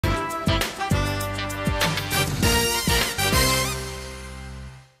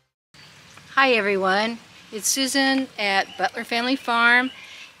Hi everyone, it's Susan at Butler Family Farm,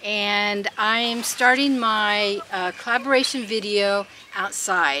 and I'm starting my collaboration video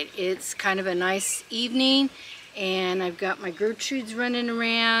outside. It's kind of a nice evening and I've got my Gertrudes running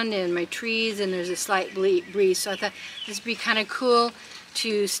around and my trees, and there's a slight breeze, so I thought this would be kind of cool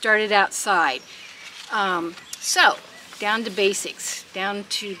to start it outside. So down to the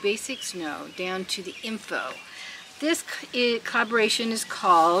info. This collaboration is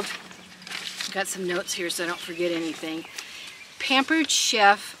called, got some notes here so I don't forget anything, Pampered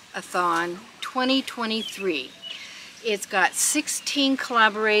Chef A-Thon 2023. It's got 16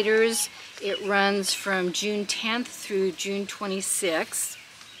 collaborators. It runs from June 10th through June 26th.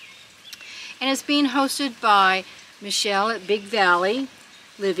 And it's being hosted by Michelle at Big Valley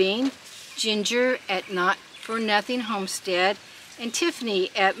Living, Ginger at Not For Nothing Homestead, and Tiffany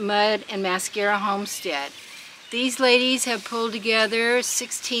at Mud and Mascara Homestead. These ladies have pulled together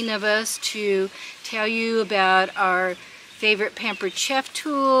 16 of us to tell you about our favorite Pampered Chef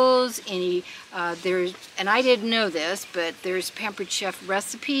tools. And I didn't know this, but there's Pampered Chef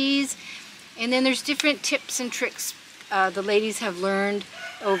recipes, and then there's different tips and tricks the ladies have learned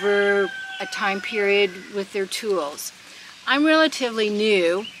over a time period with their tools. I'm relatively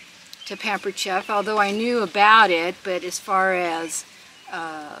new to Pampered Chef, although I knew about it, but as far as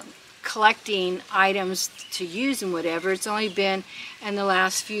collecting items to use and whatever, it's only been in the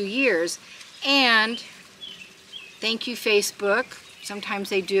last few years. And thank you, Facebook. Sometimes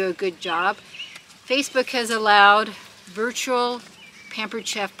they do a good job. Facebook has allowed virtual Pampered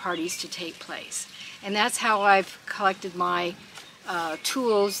Chef parties to take place, and that's how I've collected my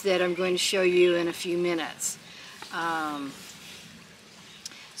tools that I'm going to show you in a few minutes.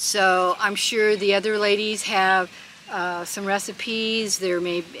 So I'm sure the other ladies have some recipes. There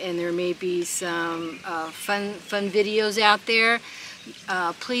may be some fun videos out there.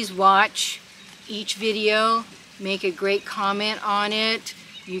 Please watch each video. Make a great comment on it.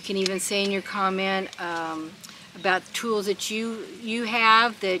 You can even say in your comment about the tools that you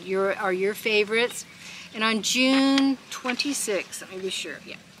have that are your favorites. And on June 26th, let me be sure.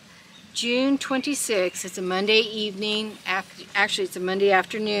 Yeah, June 26th. It's a Monday evening. Actually, it's a Monday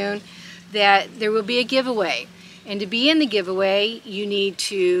afternoon. That there will be a giveaway. And to be in the giveaway, you need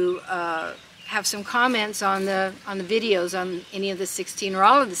to have some comments on the videos, on any of the 16 or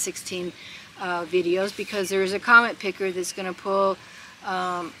all of the 16 videos, because there's a comment picker that's going to pull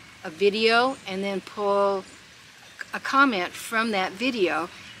a video and then pull a comment from that video,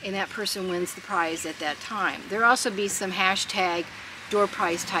 and that person wins the prize at that time. There'll also be some hashtag door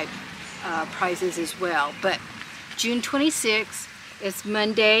prize type prizes as well. But June 26th, it's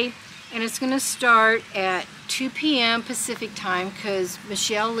Monday, and it's going to start at 2 p.m. Pacific time, because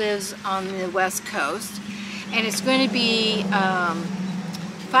Michelle lives on the West Coast, and it's going to be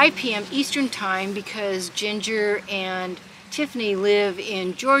 5 p.m. Eastern time, because Ginger and Tiffany live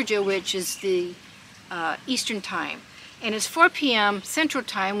in Georgia, which is the Eastern time, and it's 4 p.m. Central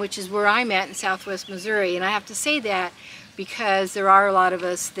time, which is where I'm at in Southwest Missouri. And I have to say that because there are a lot of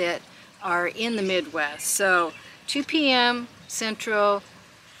us that are in the Midwest. So 2 p.m. Central,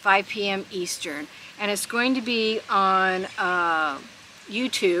 5 p.m. Eastern, and it's going to be on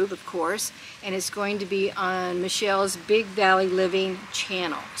YouTube, of course, and it's going to be on Michelle's Big Valley Living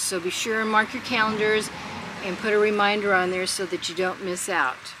channel. So be sure and mark your calendars and put a reminder on there so that you don't miss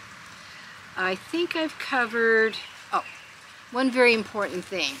out. I think I've covered, one very important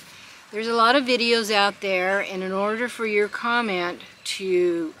thing. There's a lot of videos out there, and in order for your comment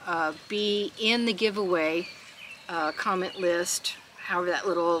to be in the giveaway comment list, however that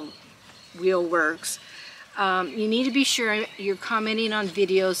little wheel works, you need to be sure you're commenting on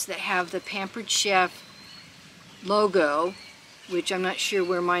videos that have the Pampered Chef logo, which I'm not sure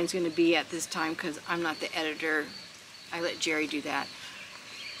where mine's going to be at this time because I'm not the editor. I let Jerry do that.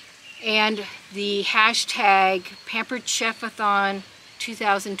 And the hashtag Pampered Chef A-Thon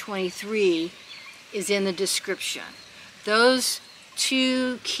 2023 is in the description. Those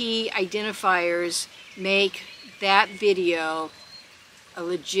two key identifiers make that video a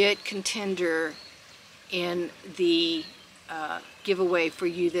legit contender in the giveaway for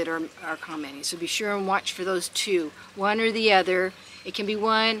you that are commenting. So be sure and watch for those two, one or the other. It can be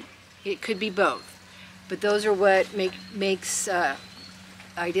one, it could be both, but those are what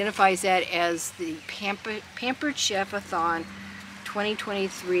identifies that as the Pampered Chef A-Thon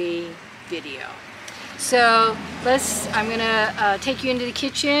 2023 video. So I'm gonna take you into the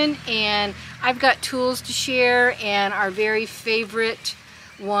kitchen, and I've got tools to share, and our very favorite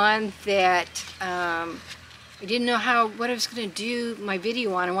one that I didn't know what I was going to do my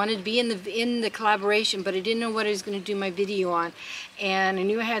video on. I wanted to be in the collaboration, but I didn't know what I was going to do my video on. And I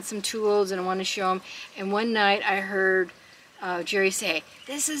knew I had some tools and I wanted to show them. And one night I heard Jerry say,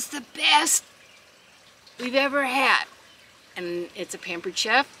 "This is the best we've ever had." And it's a Pampered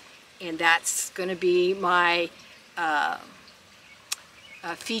Chef, and that's going to be my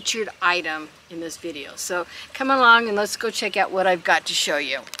featured item in this video. So come along and let's go check out what I've got to show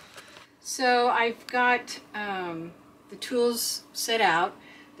you. So I've got the tools set out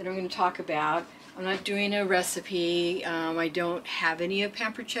that I'm going to talk about. I'm not doing a recipe. I don't have any of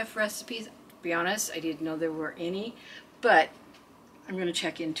Pampered Chef recipes. To be honest, I didn't know there were any, but I'm going to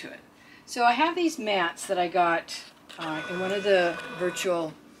check into it. So I have these mats that I got in one of the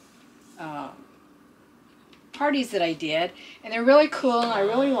virtual parties that I did, and they're really cool and I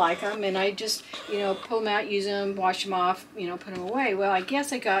really like them, and I just, you know, pull them out, use them, wash them off, you know, put them away. Well, I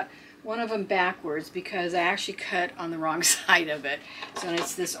guess I got one of them backwards because I actually cut on the wrong side of it. So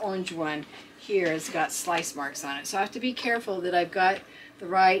it's this orange one here. It's got slice marks on it. So I have to be careful that I've got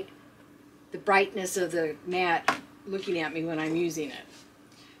the brightness of the mat looking at me when I'm using it.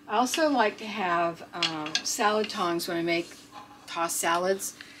 I also like to have salad tongs when I toss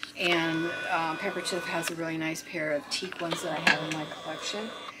salads. And Pampered Chef has a really nice pair of teak ones that I have in my collection.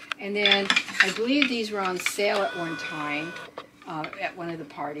 And then I believe these were on sale at one time at one of the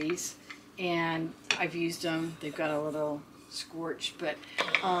parties, and I've used them. They've got a little scorch, but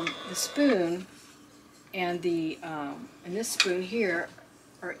the spoon and this spoon here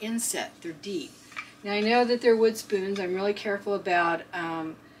are inset. They're deep. Now I know that they're wood spoons. I'm really careful about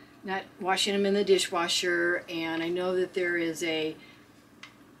not washing them in the dishwasher, and I know that there is a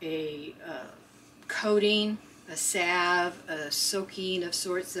coating, a salve, a soaking of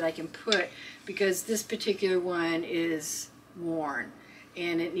sorts that I can put, because this particular one is worn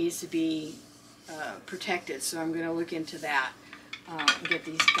and it needs to be protected. So I'm going to look into that and get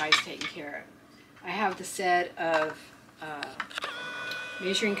these guys taken care of. I have the set of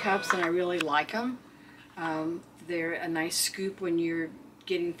measuring cups, and I really like them. They're a nice scoop when you're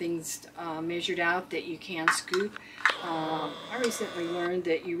getting things measured out that you can scoop. I recently learned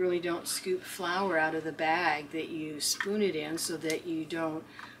that you really don't scoop flour out of the bag, that you spoon it in so that you don't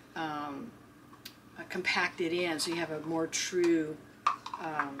compact it in, so you have a more true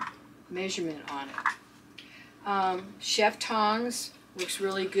measurement on it. Chef tongs works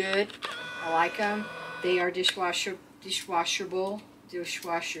really good. I like them. They are dishwashable,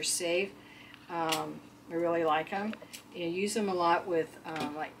 dishwasher safe. I really like them. You use them a lot with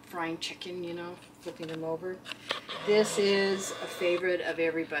like frying chicken, you know, flipping them over. This is a favorite of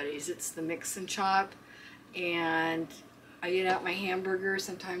everybody's. It's the mix and chop, and I get out my hamburger.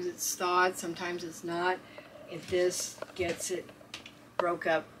 Sometimes it's thawed, sometimes it's not. And this gets it broke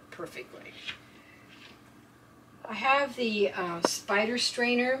up perfectly. I have the spider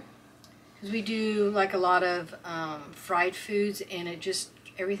strainer, because we do like a lot of fried foods, and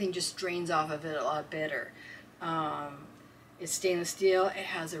everything just drains off of it a lot better. It's stainless steel. It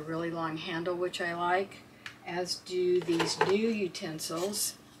has a really long handle, which I like, as do these new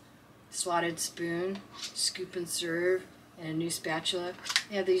utensils. Slotted spoon, scoop and serve, and a new spatula.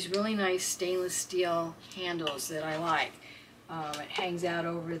 They have these really nice stainless steel handles that I like. It hangs out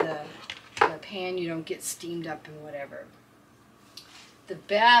over the pan. You don't get steamed up and whatever. The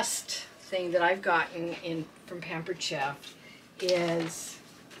best thing that I've gotten from Pampered Chef is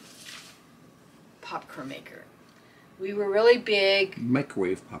popcorn maker. We were really big.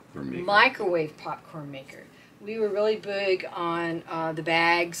 Microwave popcorn maker. Microwave popcorn maker. We were really big on the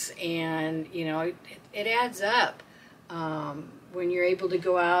bags, and you know, it adds up when you're able to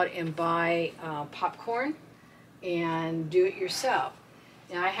go out and buy popcorn and do it yourself.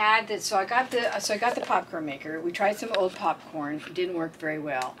 Now I had that, so I got the popcorn maker. We tried some old popcorn. It didn't work very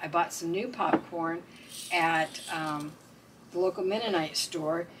well. I bought some new popcorn at the local Mennonite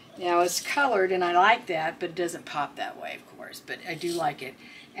store. Now it's colored, and I like that, but it doesn't pop that way, of course. But I do like it.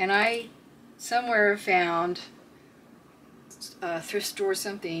 And I somewhere found a thrift store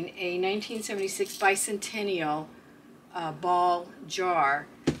something, a 1976 bicentennial ball jar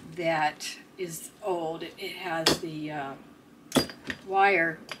that is old. It has the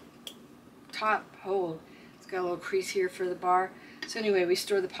wire top hole. It's got a little crease here for the bar. So anyway, we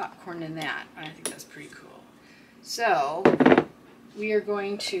store the popcorn in that. I think that's pretty cool. So we are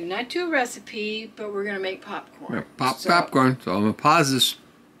going to not do a recipe, but we're going to make popcorn. Yeah, popcorn. So I'm going to pause this.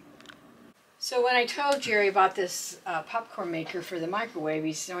 So when I told Jerry about this popcorn maker for the microwave,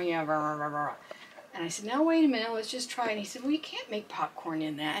 he said, "Oh yeah, rah, rah, rah, rah." And I said, "Now wait a minute, let's just try it." And he said, "Well, you can't make popcorn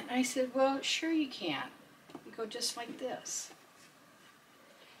in that." And I said, "Well, sure you can. You go just like this.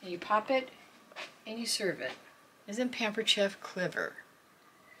 And you pop it, and you serve it. Isn't Pampered Chef clever?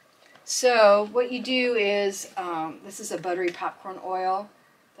 So what you do is, this is a buttery popcorn oil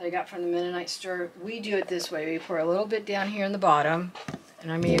that I got from the Mennonite store. We do it this way. We pour a little bit down here in the bottom.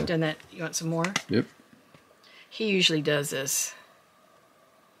 And I may have done that. You want some more? Yep. He usually does this.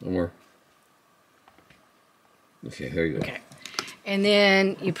 No more. Okay, there you go. Okay. And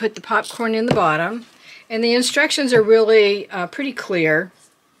then you put the popcorn in the bottom. And the instructions are really pretty clear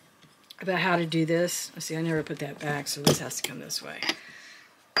about how to do this. Let's see, I never put that back, so this has to come this way.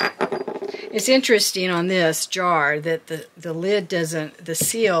 It's interesting on this jar that the lid doesn't, the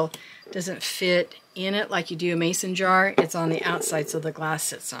seal doesn't fit in it like you do a mason jar. It's on the outside so the glass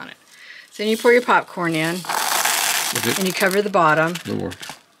sits on it. So then you pour your popcorn in and you cover the bottom. No more.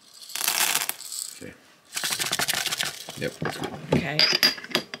 Okay. Yep. Okay.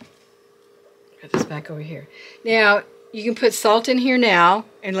 Put this back over here. Now you can put salt in here now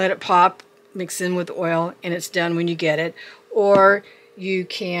and let it pop, mix in with oil, and it's done when you get it. Or you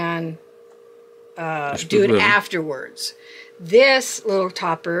can do it afterwards. This little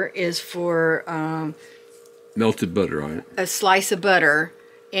topper is for melted butter on it. A slice of butter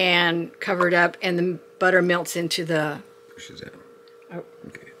and cover it up, and the butter melts into the. Pushes out. Oh,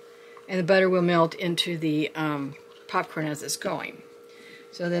 okay. And the butter will melt into the popcorn as it's going.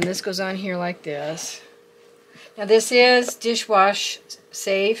 So then this goes on here like this. Now this is dishwash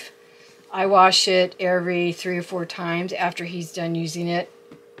safe. I wash it every 3 or 4 times after he's done using it.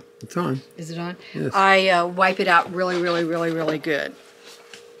 It's on. Is it on? Yes. I wipe it out really, really, really, really good.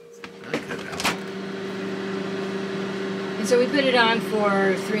 And so we put it on for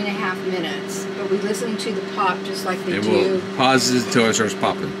 3.5 minutes, but we listen to the pop just like they do. We'll pause it until it starts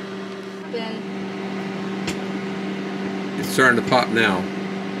popping. It's starting to pop now.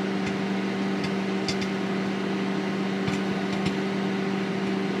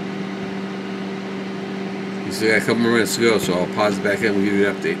 You still got a couple more minutes to go, so I'll pause it back in and we'll give you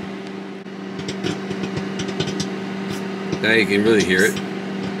an update. Now you can really hear it.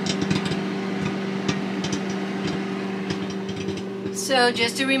 So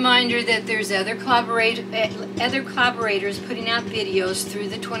just a reminder that there's other collaborators putting out videos through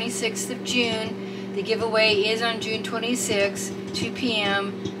the 26th of June. The giveaway is on June 26th, 2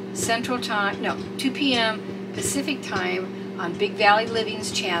 p.m. Central Time, no, 2 p.m. Pacific Time on Big Valley Living's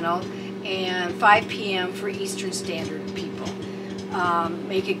channel, and 5 p.m. for Eastern Standard people.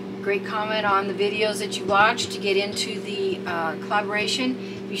 Make a great comment on the videos that you watch to get into the collaboration.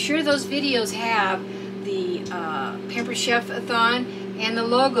 Be sure those videos have the Pampered Chef A-Thon and the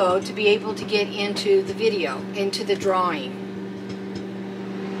logo to be able to get into the video, into the drawing.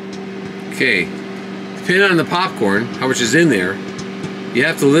 Okay, depending on the popcorn, how much is in there, you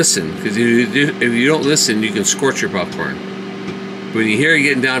have to listen, because if you don't listen, you can scorch your popcorn. But when you hear it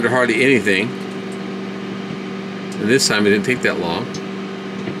getting down to hardly anything, and this time it didn't take that long.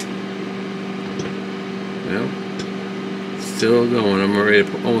 Well, it's still going. I'm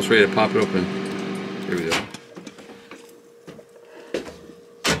almost ready to pop it open. There we go.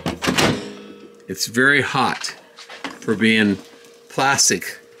 It's very hot for being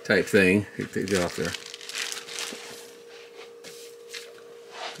plastic type thing. Take that off there.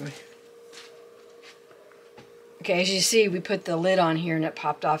 Okay, as you see, we put the lid on here and it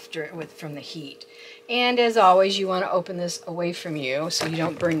popped off from the heat. And as always, you want to open this away from you so you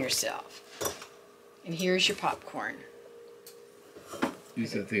don't burn yourself. And here's your popcorn.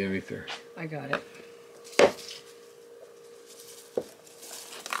 Use that thing underneath there. I got it.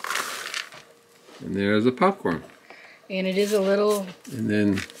 And there's the popcorn. And it is a little... And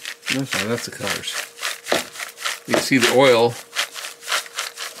then, no, that's the colors. You can see the oil.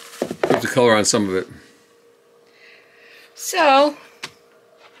 Put the color on some of it. So,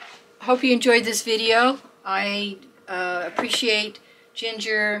 hope you enjoyed this video. I appreciate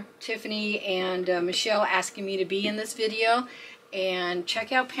Ginger, Tiffany, and Michelle asking me to be in this video. And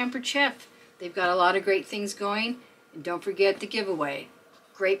check out Pampered Chef. They've got a lot of great things going. And don't forget the giveaway.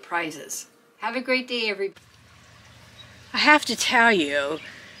 Great prizes. Have a great day, everybody. I have to tell you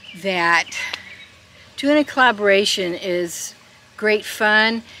that doing a collaboration is great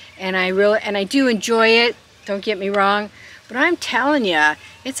fun, and I do enjoy it. Don't get me wrong. But I'm telling you,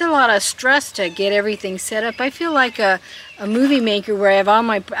 it's a lot of stress to get everything set up. I feel like a movie maker where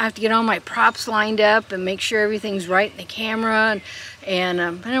I have to get all my props lined up and make sure everything's right in the camera, and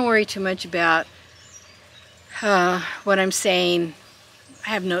I don't worry too much about what I'm saying. I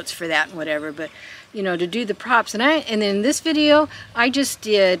have notes for that and whatever, but you know, to do the props. And then in this video, I just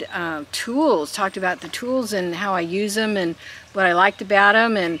did tools, talked about the tools and how I use them and what I liked about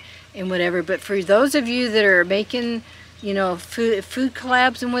them and whatever. But for those of you that are making, you know, food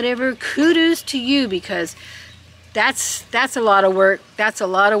collabs and whatever, kudos to you, because that's a lot of work. That's a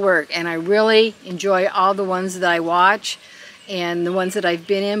lot of work, and I really enjoy all the ones that I watch and the ones that I've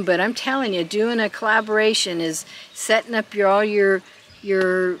been in. But I'm telling you, doing a collaboration is setting up all your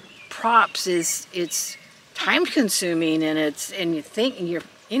props it's time consuming, and you think you're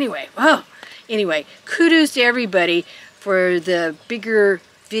anyway. Oh, anyway, kudos to everybody for the bigger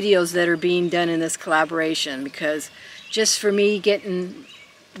videos that are being done in this collaboration, because just for me getting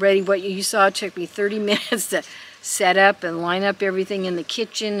ready, what you saw took me 30 minutes to set up and line up everything in the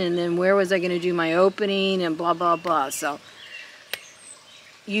kitchen, and then where was I going to do my opening and blah blah blah. So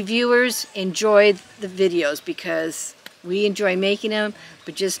you viewers enjoy the videos because we enjoy making them,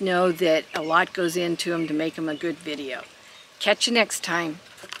 but just know that a lot goes into them to make them a good video. Catch you next time.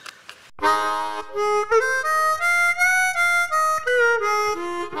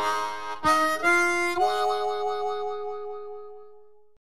 Thank you.